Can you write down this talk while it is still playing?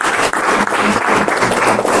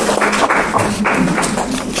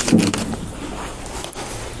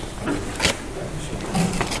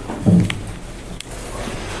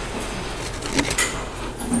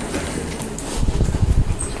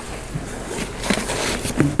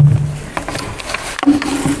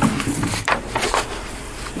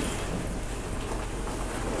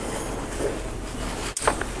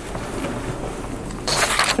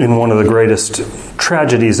In one of the greatest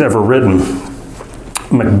tragedies ever written,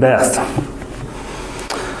 Macbeth,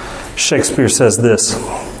 Shakespeare says this: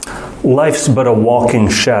 "Life's but a walking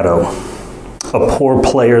shadow, a poor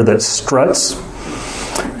player that struts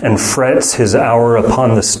and frets his hour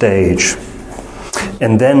upon the stage,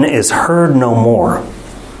 and then is heard no more.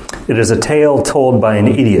 It is a tale told by an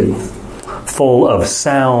idiot, full of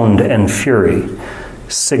sound and fury,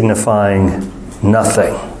 signifying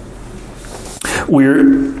nothing."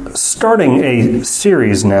 We're starting a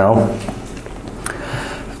series now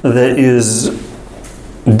that is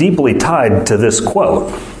deeply tied to this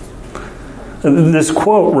quote. This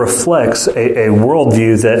quote reflects a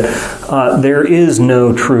worldview that there is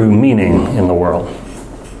no true meaning in the world.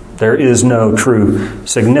 There is no true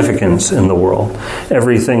significance in the world.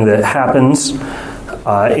 Everything that happens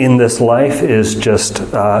in this life is just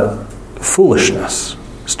foolishness,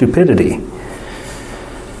 stupidity.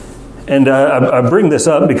 And I bring this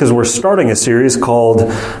up because we're starting a series called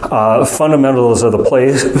Fundamentals of the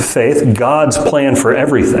Faith, God's Plan for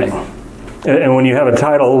Everything. And when you have a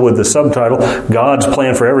title with the subtitle, God's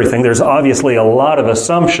Plan for Everything, there's obviously a lot of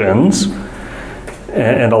assumptions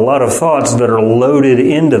and a lot of thoughts that are loaded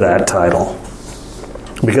into that title.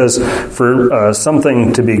 Because for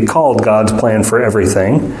something to be called God's Plan for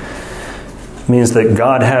Everything means that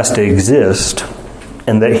God has to exist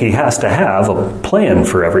and that He has to have a plan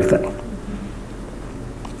for everything.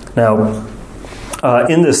 Now,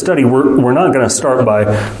 in this study, we're not going to start by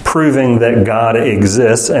proving that God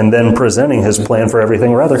exists and then presenting His plan for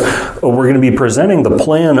everything. Rather, we're going to be presenting the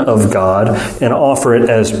plan of God and offer it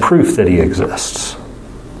as proof that He exists.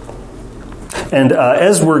 And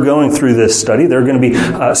as we're going through this study, there are going to be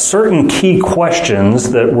certain key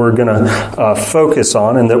questions that we're going to focus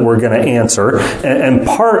on and that we're going to answer. And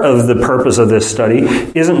part of the purpose of this study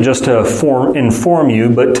isn't just to inform you,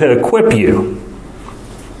 but to equip you.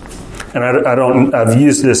 And I've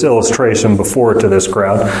used this illustration before to this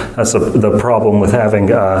crowd. That's the problem with having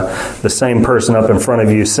the same person up in front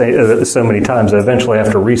of you so many times. I eventually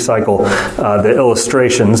have to recycle the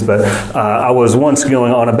illustrations. But I was once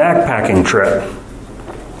going on a backpacking trip.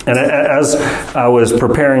 And as I was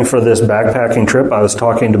preparing for this backpacking trip, I was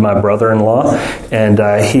talking to my brother-in-law.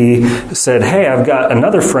 And he said, "Hey, I've got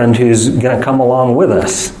another friend who's going to come along with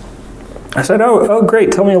us." I said, oh,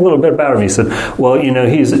 great. Tell me a little bit about him. He said, well,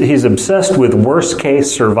 he's obsessed with worst case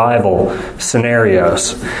survival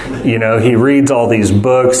scenarios. He reads all these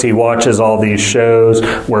books. He watches all these shows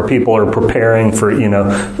where people are preparing for,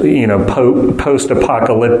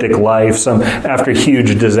 post-apocalyptic life. After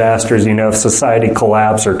huge disasters, if society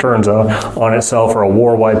collapses or turns on itself or a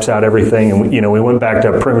war wipes out everything. And, we went back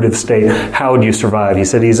to a primitive state. How would you survive? He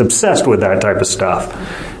said he's obsessed with that type of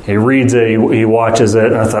stuff. He reads it, he watches it,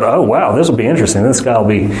 and I thought, oh, wow, this will be interesting. This guy will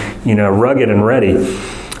be, rugged and ready.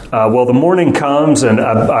 Well, the morning comes, and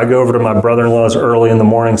I go over to my brother-in-law's early in the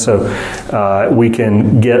morning so we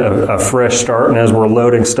can get a fresh start. And as we're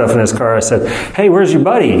loading stuff in his car, I said, hey, where's your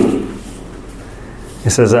buddy? He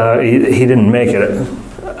says, he didn't make it.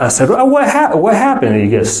 I said, oh, what happened? Did he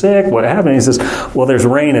get sick? What happened? He says, well, there's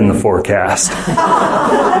rain in the forecast.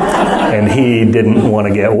 And he didn't want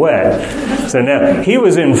to get wet. So now, he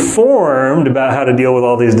was informed about how to deal with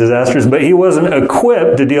all these disasters, but he wasn't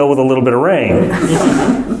equipped to deal with a little bit of rain.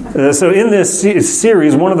 So in this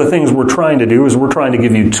series, one of the things we're trying to do is we're trying to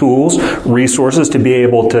give you tools, resources to be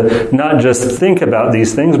able to not just think about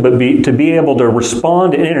these things, but to be able to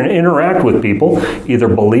respond and interact with people, either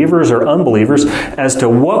believers or unbelievers, as to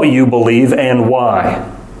what you believe and why.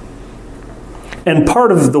 And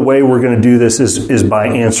part of the way we're going to do this is by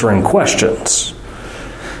answering questions.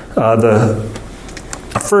 The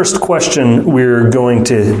first question we're going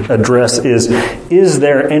to address is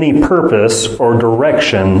there any purpose or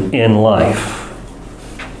direction in life?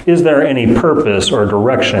 Is there any purpose or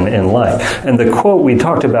direction in life? And the quote we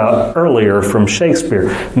talked about earlier from Shakespeare,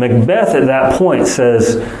 Macbeth at that point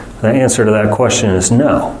says the answer to that question is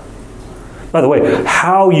no. By the way,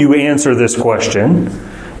 how you answer this question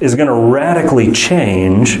is going to radically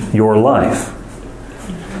change your life.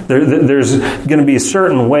 There's going to be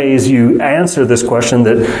certain ways you answer this question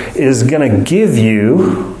that is going to give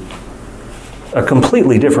you a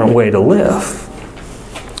completely different way to live.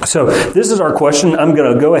 So this is our question. I'm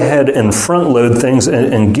going to go ahead and front load things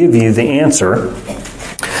and give you the answer.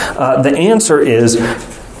 The answer is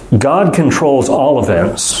God controls all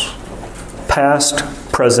events, past,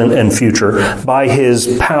 present, and future, by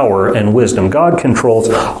His power and wisdom. God controls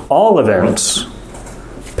all events,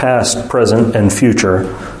 past, present, and future,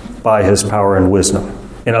 by his power and wisdom.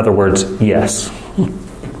 In other words, yes.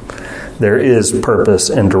 There is purpose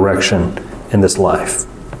and direction in this life.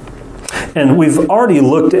 And we've already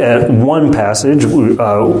looked at one passage.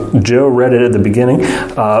 Joe read it at the beginning,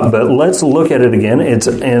 but let's look at it again. It's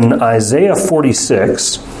in Isaiah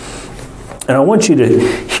 46. And I want you to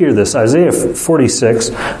hear this. Isaiah 46,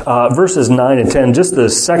 verses 9 and 10, just the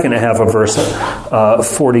second half of verse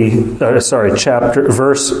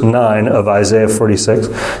verse 9 of Isaiah 46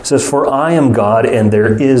 says, "For I am God and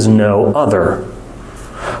there is no other.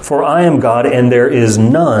 For I am God and there is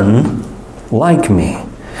none like me,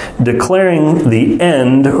 declaring the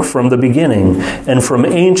end from the beginning, and from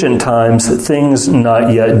ancient times things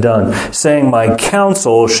not yet done, saying, my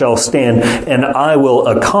counsel shall stand, and I will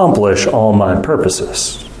accomplish all my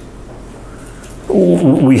purposes."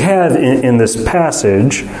 We have in this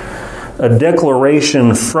passage a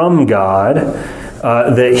declaration from God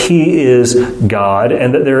that he is God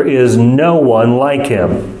and that there is no one like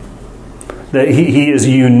him. That he is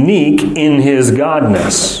unique in his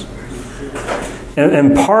godness.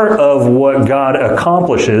 And part of what God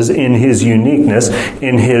accomplishes in his uniqueness,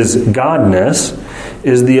 in his godness,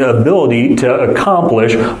 is the ability to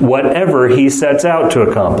accomplish whatever he sets out to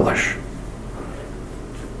accomplish.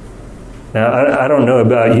 Now, I don't know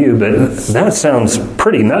about you, but that sounds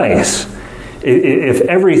pretty nice. If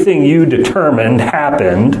everything you determined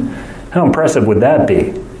happened, how impressive would that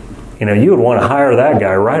be? You know, you would want to hire that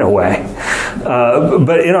guy right away.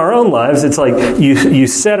 But in our own lives, it's like you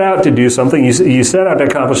set out to do something, you set out to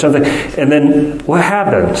accomplish something, and then what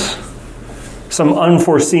happens? Some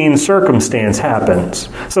unforeseen circumstance happens.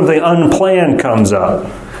 Something unplanned comes up.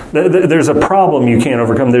 There's a problem you can't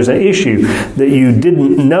overcome. There's an issue that you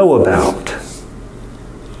didn't know about.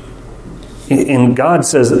 And God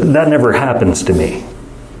says, that never happens to me.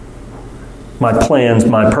 My plans,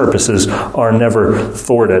 my purposes are never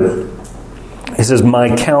thwarted. He says,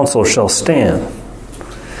 my counsel shall stand.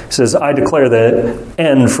 He says, I declare the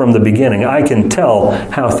end from the beginning. I can tell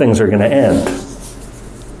how things are going to end,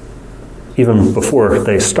 even before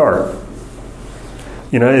they start.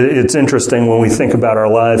 You know, it's interesting when we think about our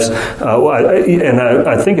lives,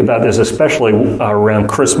 I think about this especially around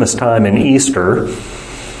Christmas time and Easter,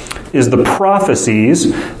 is the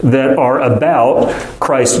prophecies that are about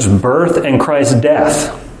Christ's birth and Christ's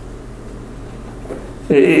death.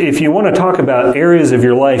 If you want to talk about areas of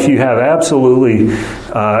your life you have absolutely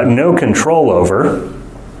no control over,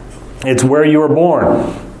 it's where you were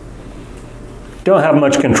born. Don't have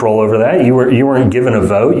much control over that. You weren't given a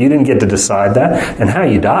vote. You didn't get to decide that. And how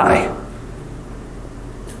you die.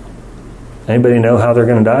 Anybody know how they're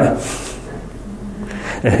going to die?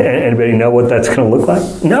 Anybody know what that's going to look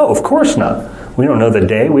like? No, of course not. We don't know the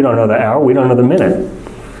day. We don't know the hour. We don't know the minute.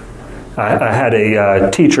 I had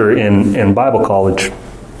a teacher in Bible college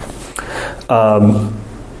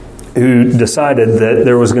who decided that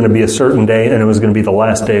there was going to be a certain day and it was going to be the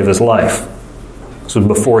last day of his life. This was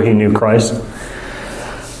before he knew Christ.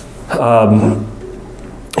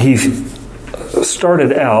 He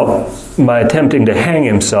started out by attempting to hang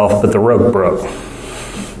himself, but the rope broke.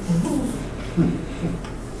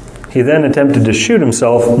 He then attempted to shoot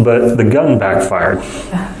himself, but the gun backfired.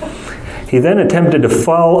 He then attempted to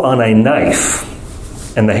fall on a knife,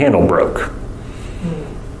 and the handle broke.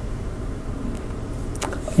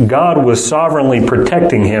 God was sovereignly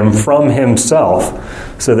protecting him from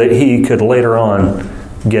himself so that he could later on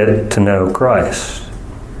get to know Christ.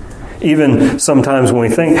 Even sometimes when we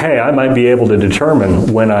think, hey, I might be able to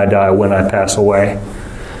determine when I die, when I pass away,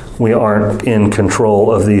 we aren't in control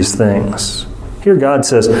of these things. Here God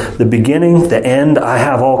says, the beginning, the end, I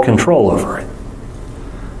have all control over it.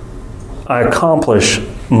 I accomplish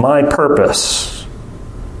my purpose.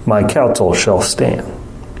 My counsel shall stand.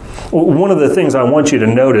 One of the things I want you to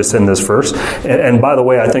notice in this verse, and by the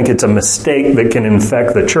way, I think it's a mistake that can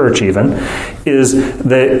infect the church even, is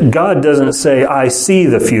that God doesn't say, I see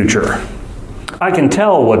the future. I can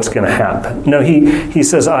tell what's going to happen. No, he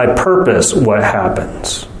says, I purpose what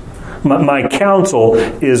happens. My counsel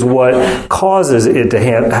is what causes it to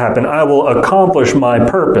happen. I will accomplish my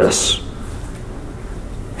purpose.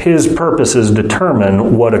 His purposes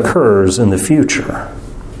determine what occurs in the future.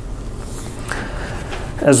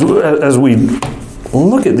 As we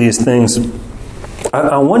look at these things,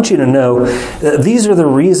 I want you to know that these are the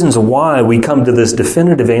reasons why we come to this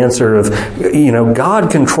definitive answer of, God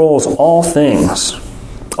controls all things,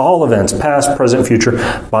 all events, past, present, future,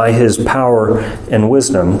 by His power and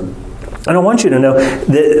wisdom. And I want you to know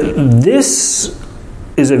that this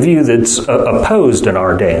is a view that's opposed in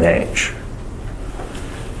our day and age.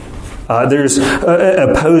 There's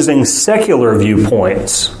opposing secular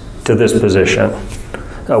viewpoints to this position.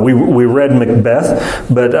 We read Macbeth,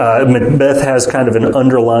 but Macbeth has kind of an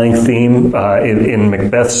underlying theme in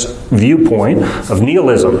Macbeth's viewpoint of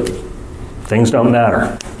nihilism. Things don't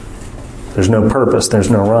matter. There's no purpose. There's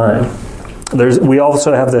no rhyme. We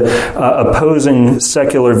also have the opposing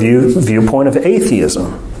secular viewpoint of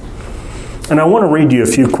atheism. And I want to read you a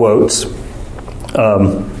few quotes.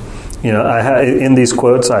 In these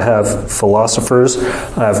quotes, I have philosophers,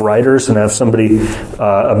 I have writers, and I have somebody,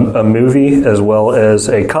 a movie, as well as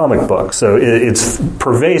a comic book. So it's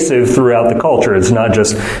pervasive throughout the culture. It's not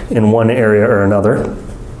just in one area or another.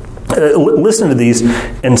 Listen to these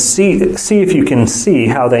and see if you can see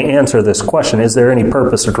how they answer this question. Is there any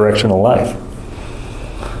purpose or direction in life?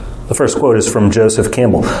 The first quote is from Joseph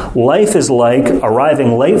Campbell. Life is like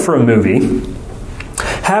arriving late for a movie,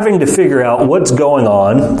 having to figure out what's going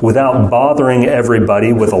on without bothering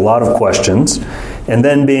everybody with a lot of questions, and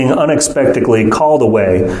then being unexpectedly called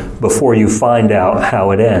away before you find out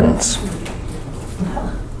how it ends.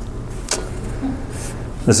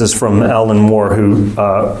 This is from Alan Moore, who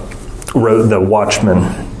wrote The Watchmen.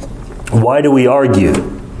 Why do we argue?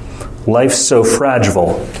 Life's so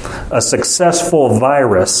fragile. A successful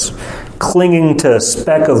virus clinging to a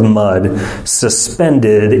speck of mud,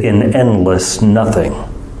 suspended in endless nothing.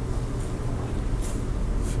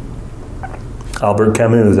 Albert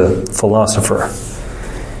Camus, the philosopher.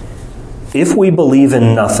 If we believe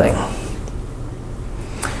in nothing,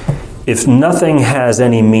 if nothing has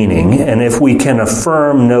any meaning, and if we can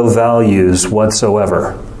affirm no values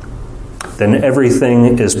whatsoever, then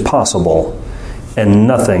everything is possible and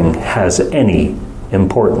nothing has any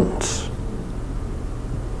importance.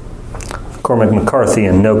 Cormac McCarthy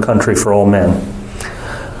in No Country for Old Men.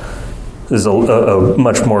 This is a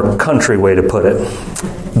much more country way to put it.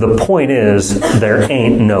 The point is, there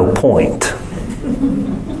ain't no point.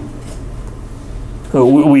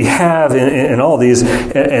 We have in all these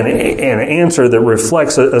an answer that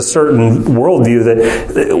reflects a certain worldview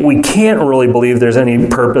that we can't really believe there's any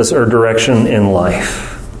purpose or direction in life.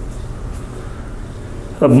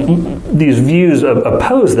 These views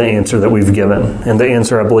oppose the answer that we've given, and the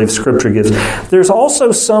answer I believe Scripture gives. There's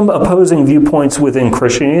also some opposing viewpoints within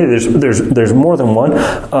Christianity. There's more than one.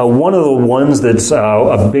 One of the ones that's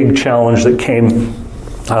a big challenge that came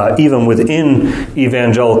even within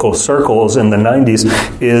evangelical circles in the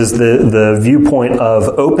 90s is the viewpoint of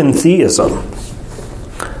open theism.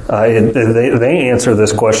 They answer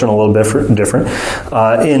this question a little bit different.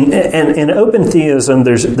 In open theism,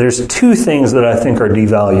 there's two things that I think are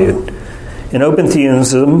devalued. In open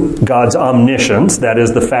theism, God's omniscience, that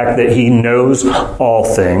is the fact that He knows all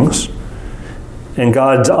things, and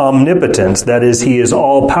God's omnipotence, that is He is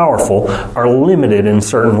all-powerful, are limited in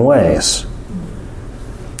certain ways.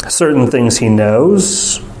 Certain things He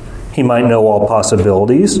knows. He might know all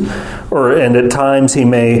possibilities, and at times He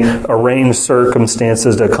may arrange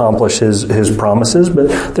circumstances to accomplish His promises,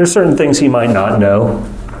 but there's certain things He might not know,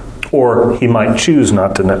 or He might choose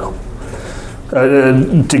not to know.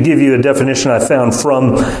 To give you a definition I found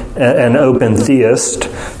from an open theist,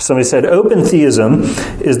 somebody said, open theism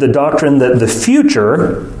is the doctrine that the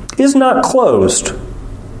future is not closed,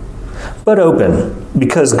 but open,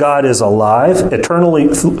 because God is alive, eternally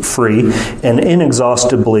free, and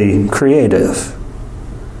inexhaustibly creative.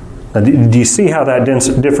 Now, do you see how that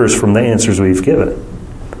differs from the answers we've given?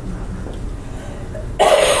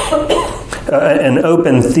 An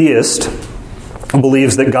open theist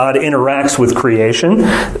believes that God interacts with creation,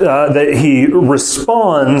 that He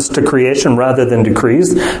responds to creation rather than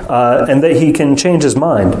decrees, and that He can change His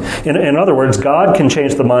mind. In other words, God can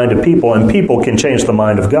change the mind of people, and people can change the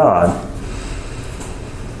mind of God.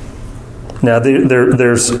 Now,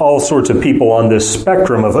 there's all sorts of people on this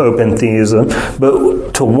spectrum of open theism,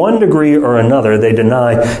 but to one degree or another, they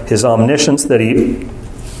deny His omniscience, that He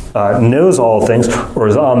knows all things, or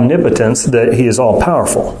His omnipotence, that He is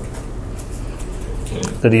all-powerful.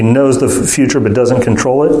 That He knows the future but doesn't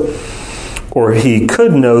control it, or He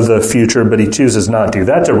could know the future but He chooses not to.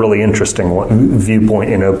 That's a really interesting viewpoint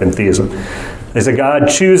in open theism. They say God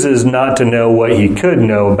chooses not to know what He could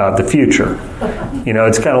know about the future. You know,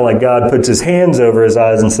 it's kind of like God puts His hands over His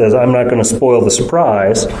eyes and says, I'm not going to spoil the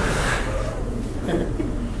surprise.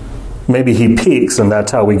 Maybe He peeks, and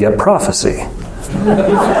that's how we get prophecy.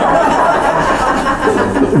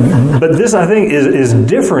 But this, I think, is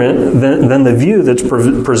different than the view that's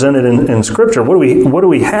presented in Scripture. What do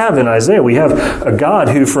we have in Isaiah? We have a God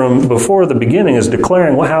who, from before the beginning, is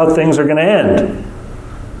declaring how things are going to end.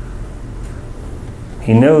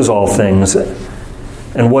 He knows all things,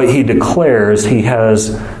 and what He declares, He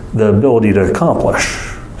has the ability to accomplish.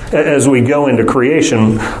 As we go into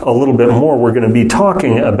creation a little bit more, we're going to be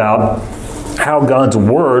talking about how God's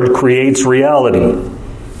Word creates reality.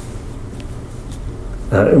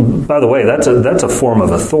 By the way, that's a form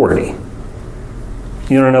of authority.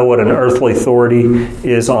 You don't know what an earthly authority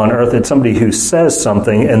is on earth. It's somebody who says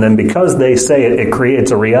something, and then because they say it, it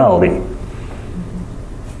creates a reality.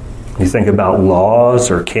 You think about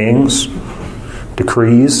laws or kings,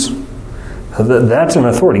 decrees. That's an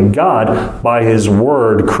authority. God, by His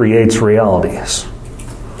Word, creates realities.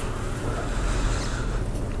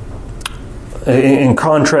 In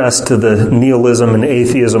contrast to the nihilism and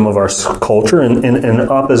atheism of our culture, in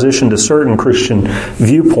opposition to certain Christian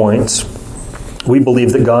viewpoints, we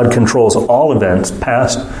believe that God controls all events,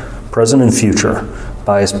 past, present, and future,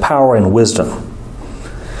 by His power and wisdom.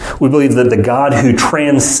 We believe that the God who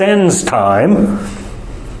transcends time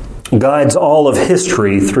guides all of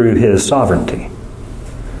history through His sovereignty.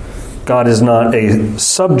 God is not a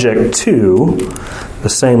subject to the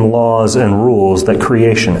same laws and rules that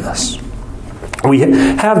creation is. We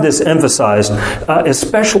have this emphasized,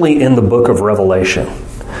 especially in the book of Revelation.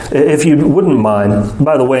 If you wouldn't mind,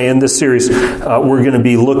 by the way, in this series, we're going to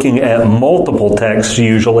be looking at multiple texts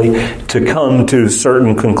usually to come to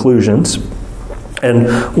certain conclusions. And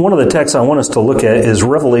one of the texts I want us to look at is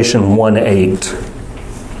Revelation 1:8.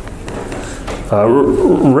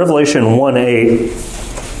 Revelation 1:8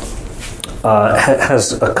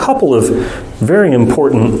 has a couple of very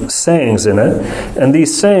important sayings in it, and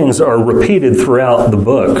these sayings are repeated throughout the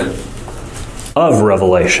book of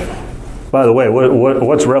Revelation. By the way,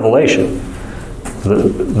 what's Revelation?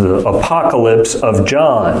 The apocalypse of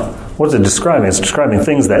John. What's it describing? It's describing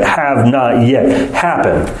things that have not yet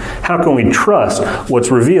happened. How can we trust what's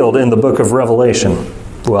revealed in the book of Revelation?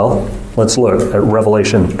 Well, let's look at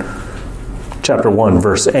Revelation chapter 1,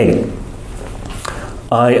 verse 8.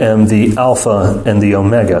 I am the Alpha and the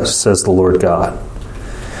Omega, says the Lord God,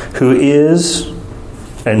 who is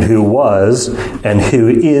and who was and who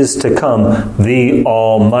is to come, the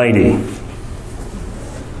Almighty.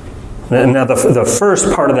 Now, the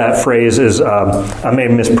first part of that phrase is, I may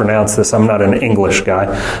mispronounce this, I'm not an English guy,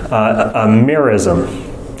 a merism,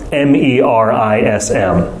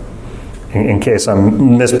 M-E-R-I-S-M. In case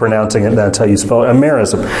I'm mispronouncing it, that's how you spell it, a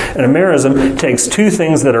merism. And a merism takes two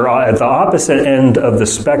things that are at the opposite end of the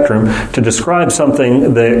spectrum to describe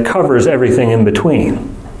something that covers everything in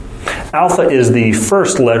between. Alpha is the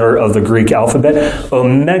first letter of the Greek alphabet.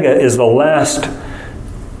 Omega is the last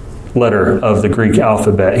letter of the Greek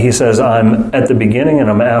alphabet. He says, I'm at the beginning and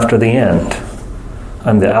I'm after the end.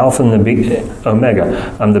 I'm the Alpha and the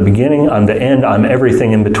Omega. I'm the beginning, I'm the end, I'm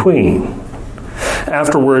everything in between.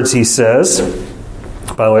 Afterwards, he says,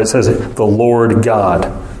 by the way, it says, the Lord God.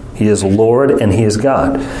 He is Lord and He is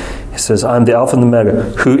God. He says, I'm the Alpha and the Omega,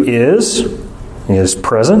 who is, He is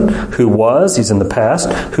present, who was, He's in the past,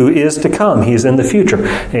 who is to come, He's in the future.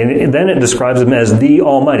 And then it describes Him as the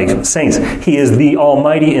Almighty. Saints, He is the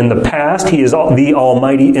Almighty in the past, He is the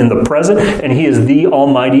Almighty in the present, and He is the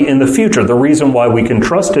Almighty in the future. The reason why we can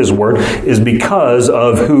trust His Word is because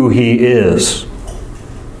of who He is.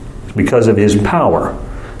 It's because of His power.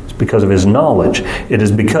 It's because of His knowledge. It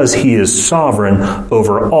is because He is sovereign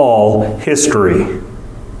over all history.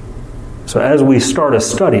 So as we start a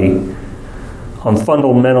study on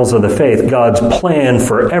fundamentals of the faith, God's plan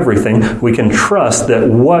for everything, we can trust that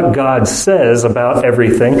what God says about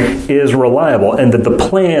everything is reliable and that the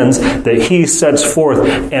plans that He sets forth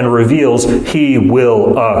and reveals, He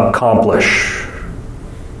will accomplish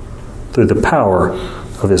through the power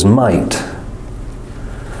of His might.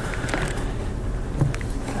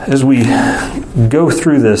 As we go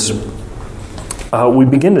through this, we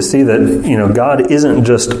begin to see that God isn't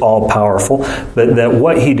just all-powerful, but that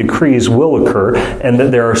what He decrees will occur, and that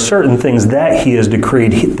there are certain things that He has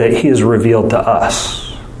decreed that He has revealed to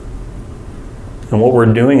us. And what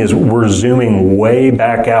we're doing is we're zooming way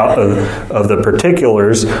back out of the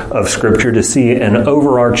particulars of Scripture to see an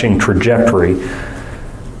overarching trajectory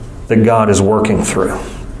that God is working through.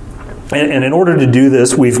 And in order to do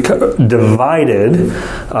this, we've divided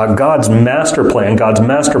God's master plan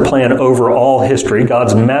over all history,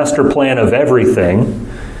 God's master plan of everything,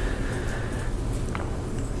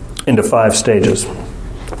 into 5 stages.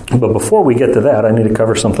 But before we get to that, I need to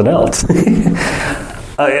cover something else.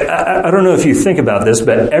 I don't know if you think about this,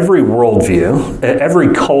 but every worldview,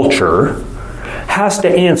 every culture has to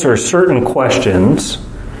answer certain questions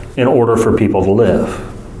in order for people to live.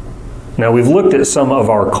 Now, we've looked at some of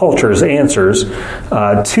our culture's answers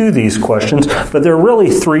to these questions, but there are really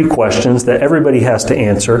 3 questions that everybody has to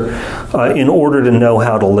answer in order to know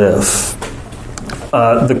how to live.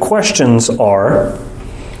 The questions are,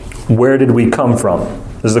 where did we come from?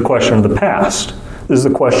 This is the question of the past. This is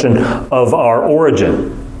the question of our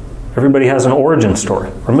origin. Everybody has an origin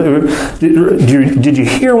story. Did you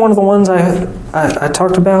hear one of the ones I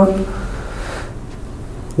talked about?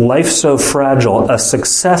 Life so fragile, a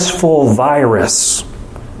successful virus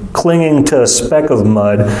clinging to a speck of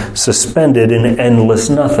mud, suspended in endless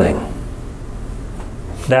nothing.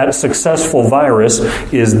 That successful virus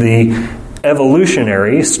is the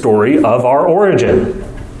evolutionary story of our origin.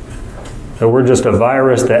 So we're just a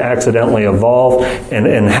virus that accidentally evolved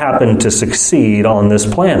and happened to succeed on this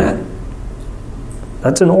planet.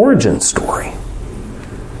 That's an origin story.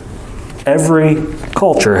 Every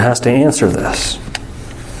culture has to answer this.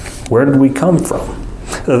 Where did we come from?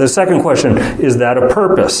 The second question, is that a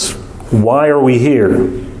purpose? Why are we here?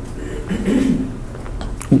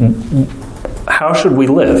 How should we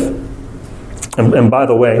live? And by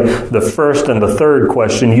the way, the first and the third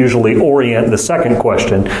question usually orient the second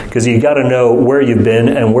question, because you got to know where you've been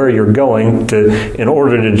and where you're going in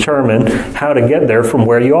order to determine how to get there from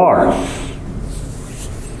where you are.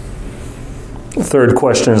 The third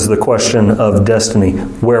question is the question of destiny.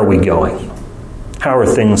 Where are we going? How are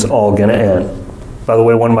things all going to end? By the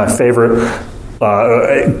way, one of my favorite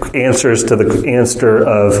answers to the answer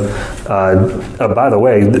of, by the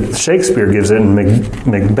way, Shakespeare gives it in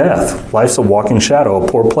Macbeth. Life's a walking shadow, a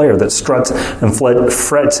poor player that struts and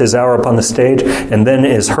frets his hour upon the stage and then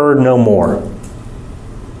is heard no more.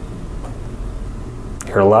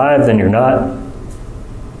 You're alive, then you're not.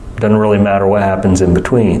 Doesn't really matter what happens in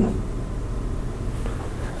between.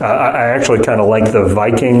 I actually kind of like the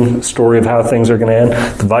Viking story of how things are going to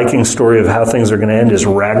end. The Viking story of how things are going to end is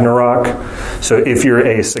Ragnarok. So if you're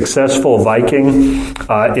a successful Viking,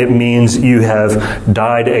 it means you have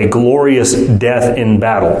died a glorious death in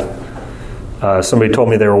battle. Somebody told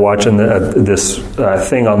me they were watching this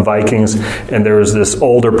thing on Vikings, and there was this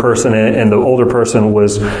older person, and the older person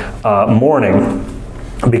was mourning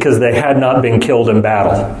because they had not been killed in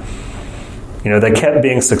battle. You know, they kept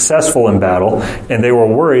being successful in battle, and they were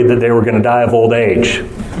worried that they were going to die of old age.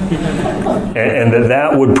 and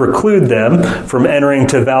that would preclude them from entering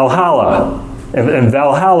to Valhalla. And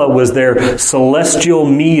Valhalla was their celestial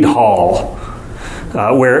mead hall,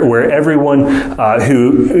 where everyone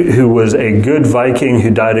who was a good Viking,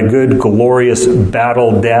 who died a good, glorious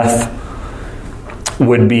battle death,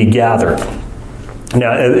 would be gathered.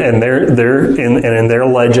 Now, and in their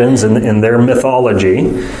legends and in their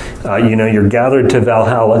mythology, you're gathered to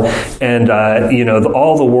Valhalla, and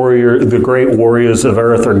all the great warriors of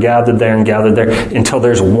earth are gathered there until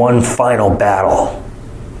there's one final battle,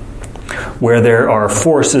 where there are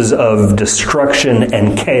forces of destruction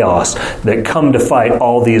and chaos that come to fight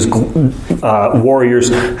all these warriors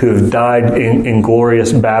who have died in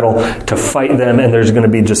glorious battle, to fight them, and there's going to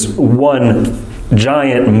be just one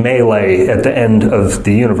giant melee at the end of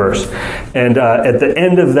the universe. And at the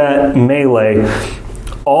end of that melee,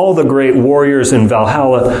 all the great warriors in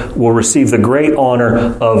Valhalla will receive the great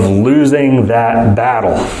honor of losing that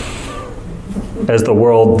battle as the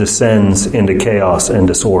world descends into chaos and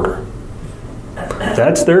disorder.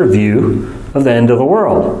 That's their view of the end of the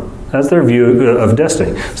world. That's their view of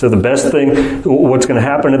destiny. So the best thing, what's going to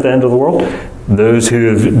happen at the end of the world? Those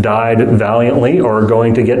who have died valiantly are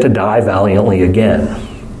going to get to die valiantly again.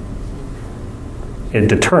 It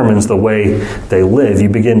determines the way they live. You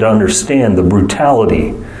begin to understand the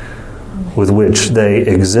brutality with which they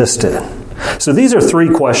existed. So these are three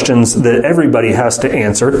questions that everybody has to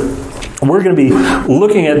answer. We're going to be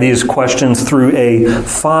looking at these questions through a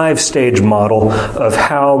 5-stage model of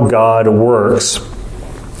how God works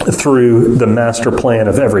through the master plan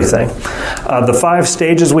of everything. The 5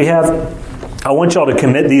 stages we have, I want y'all to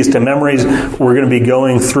commit these to memories. We're going to be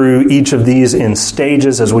going through each of these in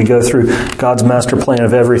stages as we go through God's master plan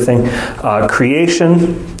of everything.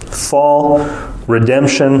 Creation, fall,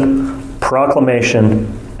 redemption,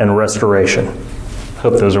 proclamation, and restoration.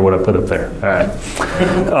 Hope those are what I put up there. All right.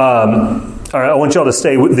 All right, I want y'all to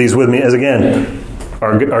stay with these with me, as again,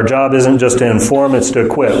 our job isn't just to inform, it's to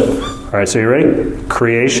equip. All right, so you ready?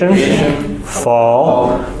 Creation,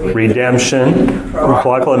 fall, redemption,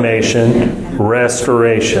 proclamation,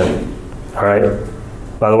 restoration. All right.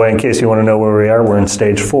 By the way, in case you want to know where we are, we're in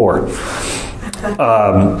stage 4.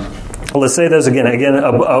 Let's say those again. Again, I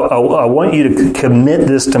want you to commit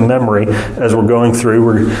this to memory as we're going through.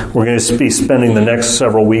 We're going to be spending the next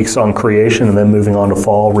several weeks on creation and then moving on to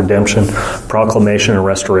fall, redemption, proclamation, and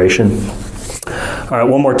restoration. All right,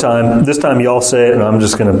 one more time. This time y'all say it, and I'm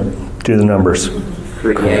just going to do the numbers.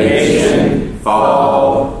 Creation,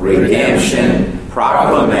 fall, redemption,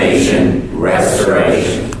 proclamation,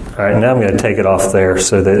 restoration. All right, now I'm going to take it off there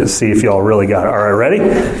so that see if y'all really got it. All right, ready?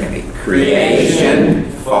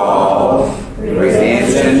 creation, fall,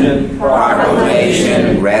 redemption,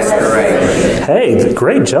 proclamation, restoration. Hey,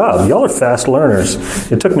 great job. Y'all are fast learners.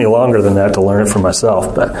 It took me longer than that to learn it for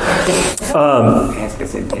myself, but Ask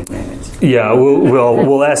us in 10 minutes. yeah,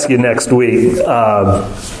 we'll ask you next week. Now,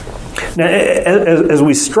 as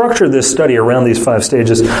we structure this study around these 5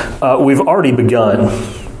 stages, we've already begun.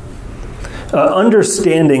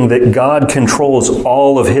 Understanding that God controls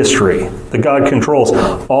all of history, that God controls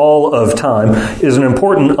all of time, is an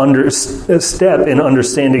important step in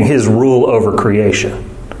understanding His rule over creation.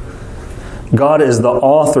 God is the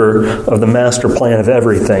author of the master plan of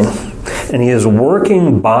everything, and He is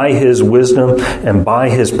working by His wisdom and by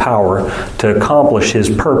His power to accomplish His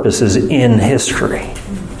purposes in history.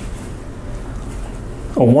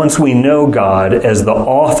 Once we know God as the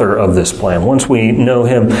author of this plan, once we know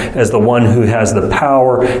Him as the one who has the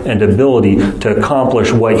power and ability to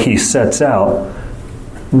accomplish what He sets out,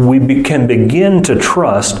 we can begin to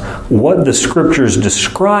trust what the Scriptures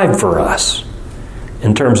describe for us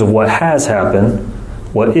in terms of what has happened,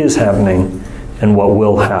 what is happening, and what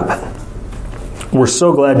will happen. We're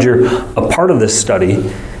so glad you're a part of this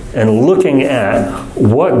study and looking at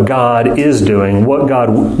what God is doing, what God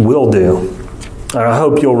will do. And I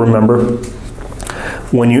hope you'll remember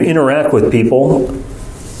when you interact with people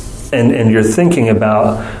and you're thinking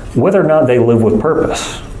about whether or not they live with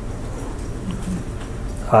purpose,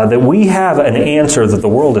 that we have an answer that the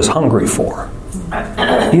world is hungry for.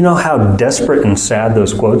 You know how desperate and sad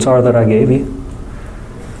those quotes are that I gave you?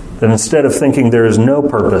 That instead of thinking there is no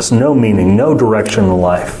purpose, no meaning, no direction in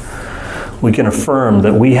life, we can affirm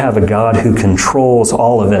that we have a God who controls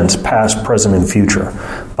all events, past, present, and future,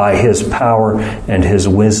 by His power and His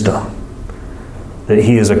wisdom. That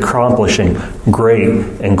He is accomplishing great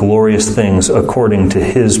and glorious things according to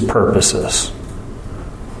His purposes.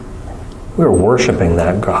 We're worshiping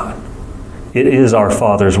that God. It is our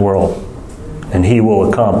Father's world, and He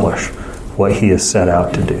will accomplish what He has set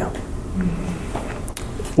out to do.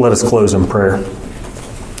 Let us close in prayer.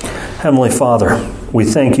 Heavenly Father, we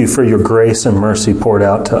thank You for Your grace and mercy poured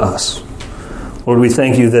out to us. Lord, we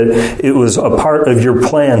thank You that it was a part of Your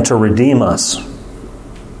plan to redeem us,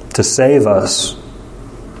 to save us,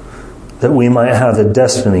 that we might have a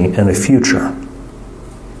destiny and a future,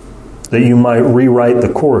 that You might rewrite the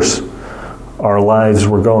course our lives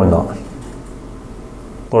were going on.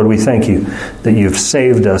 Lord, we thank You that You've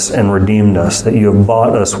saved us and redeemed us, that You have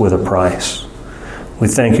bought us with a price. We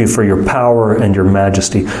thank You for Your power and Your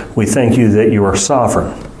majesty. We thank You that You are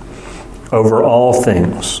sovereign over all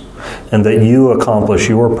things and that You accomplish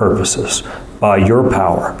Your purposes by Your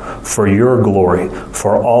power, for Your glory,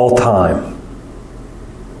 for all time.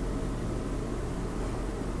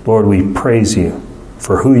 Lord, we praise You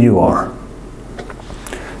for who You are,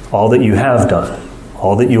 all that You have done,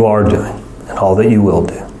 all that You are doing, and all that You will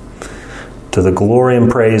do. To the glory and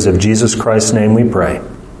praise of Jesus Christ's name we pray.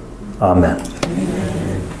 Amen.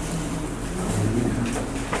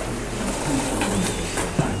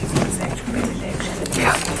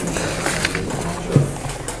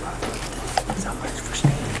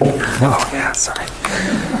 Oh, yeah, sorry.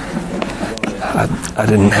 I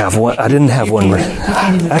didn't have one.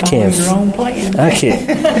 I can't.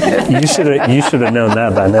 You should have known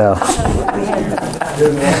that by now.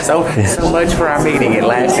 So much for our meeting. It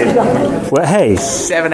lasted Well, hey. 7